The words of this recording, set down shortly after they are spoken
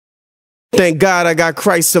Thank God I got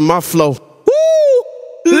Christ in my flow.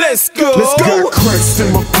 Let's go. Got Christ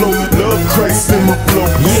in my flow, love Christ in my flow.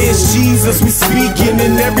 Yes, Jesus, we speaking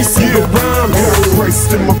in every single rhyme. Got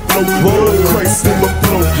Christ in my flow, love Christ in my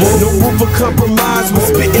flow. No room for compromise, we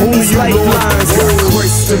spitting these lifelines. Got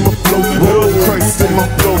Christ in my flow, love Christ in my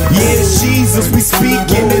flow. Yes, Jesus, we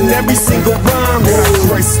speaking in every single rhyme. Got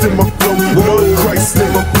Christ in my flow, love Christ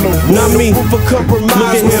in my flow. Not me, room for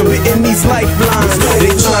compromise, we spitting these lifelines.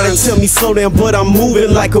 They try to tell me slow down, but I'm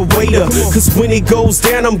moving like a waiter. Cause when it goes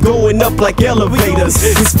down, I'm going up like elevators.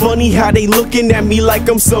 It's funny how they looking at me like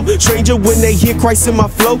I'm some stranger when they hear Christ in my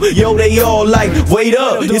flow. Yo, they all like, wait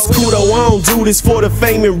up. It's cool though, I don't do this for the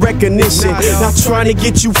fame and recognition. Not trying to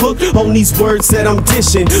get you hooked on these words that I'm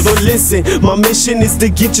dishing. But listen, my mission is to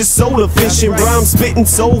get your soul efficient. Rhyme spitting,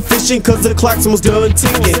 soul fishing, cause the clock's almost done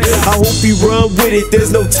ticking. I hope you run with it,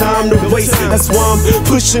 there's no time to waste. That's why I'm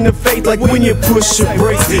pushing the faith like when you push your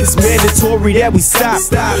brakes. It's mandatory that we stop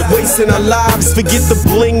wasting our lives. Forget the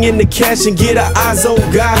bling and the cash and get our eyes on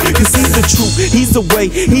God. Cause he's the truth, he's the way,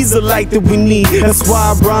 he's the light that we need. That's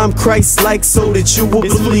why I rhyme Christ-like so that you will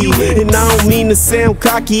believe. And I don't mean to sound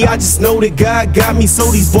cocky, I just know that God got me. So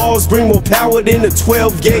these balls bring more power than a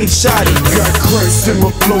 12-gauge shot. Got Christ in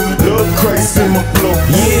my flow, love Christ in my flow.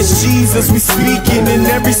 Yes, Jesus, we speaking in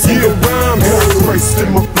every single rhyme. Got Christ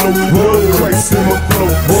in my flow, love Christ in my flow.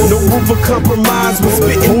 No room for compromise, we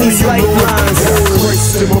spitting these lifelines. Got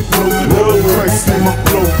Christ in my flow, love Christ in my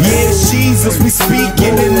flow. Yes, Jesus, we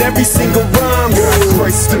speaking in every single rhyme. Got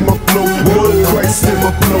Christ in my flow, love Christ in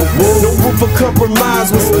my flow. No room for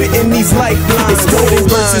compromise, we're spitting these lifelines. It's more than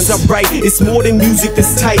verses I write, it's more than music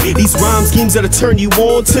that's tight. These rhyme schemes that'll turn you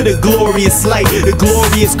on to the glorious light. The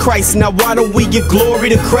glorious Christ, now why don't we give glory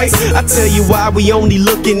to Christ? I tell you why, we only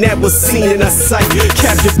looking at what's seen in our sight.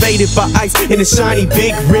 Captivated by ice and the shiny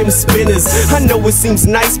big rim spinners. I know it seems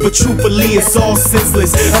nice, but truthfully it's all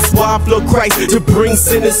senseless. That's why I flow Christ, to bring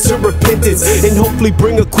sinners to repentance, and hopefully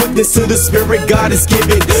bring a quickness to the spirit God is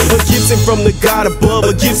giving. A gifting from the God above,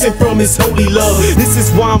 a gifting from his holy love. This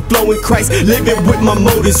is why I'm flowing Christ, living with my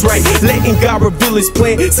motives right. Letting God reveal his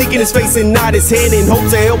plan, seeking his face and not his hand, in hope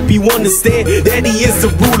to help you understand that he is the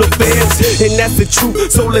ruler of fans. And that's the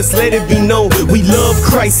truth, so let's let it be known. We love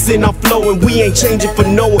Christ in our flow, and we ain't changing for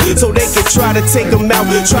no one. So they can try to take him out,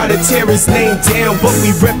 try to tear his name down, but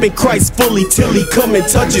we repping Christ fully till he come and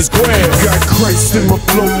touch his ground. Got Christ in my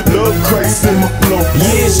flow, love Christ in my flow.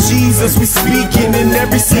 Yes, Jesus, we speaking in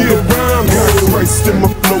every single rhyme. Got Christ in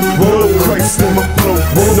my flow, love Christ in my flow.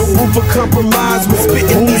 No room for compromise, we're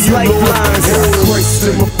spitting these lifelines. Got Christ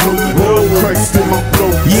in my flow, love Christ in my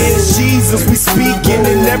flow. Yes, Jesus, we speaking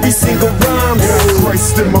in every single rhyme. Got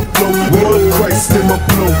Christ in my flow, love Christ in my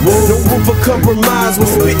flow. No room for compromise, we're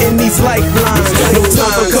spitting these lifelines. No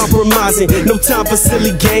time for compromising, no time for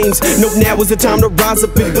silly games. No, now is the time to rise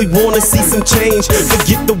up if we wanna see some change.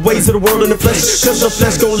 Forget the ways of the world and the flesh, cause the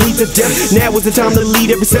flesh gon' lead to death. Now is the time to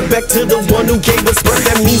lead every step back to the one who gave us birth.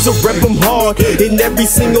 That means to rep him hard in every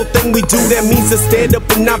single thing we do. That means to stand up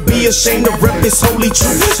and not be ashamed to rep his holy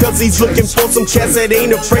truth. Cause he's looking for some cats that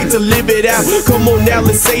ain't afraid to live it out. Come on now,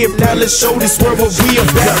 let's say it now, let's show this world what we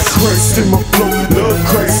about. Got Christ in my flow, love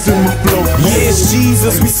Christ in my flow. Yes,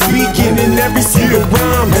 Jesus, we speaking in every single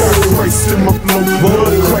rhyme. Got Christ in my flow,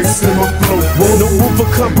 love Christ in my flow. No room for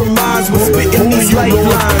compromise, we're spitting these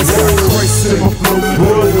lifelines. Got Christ in my flow,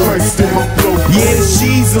 love Christ in my flow. Yes,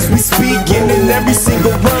 Jesus, we speaking in every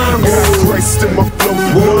single rhyme. Got Christ in my flow,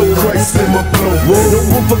 love Christ in my flow. No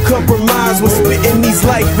room for compromise, we're spitting these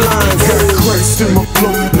lifelines. Got Christ in my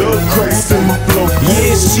flow, love Christ in my flow.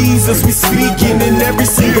 Yes, Jesus, we speaking in every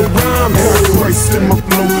single rhyme. Got Christ in my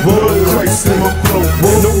flow, love Christ in my flow.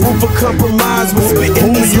 No room for compromise, we're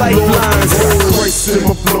spitting these lifelines. Got Christ in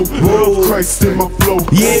my flow, love Christ in my flow.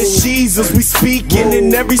 Yes, Jesus, we speaking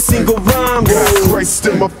in every single rhyme. Got Christ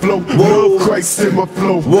in my flow, love Christ in my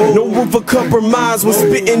flow. No room for compromise, we're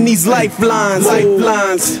spitting these lifelines.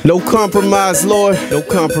 No compromise, Lord, no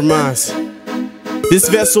compromise. This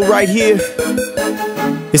vessel right here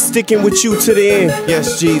is sticking with you to the end.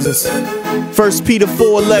 Yes, Jesus. 1 Peter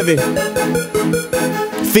 4:11.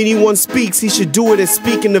 If anyone speaks, he should do it as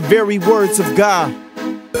speaking the very words of God.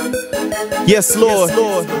 Yes, Lord.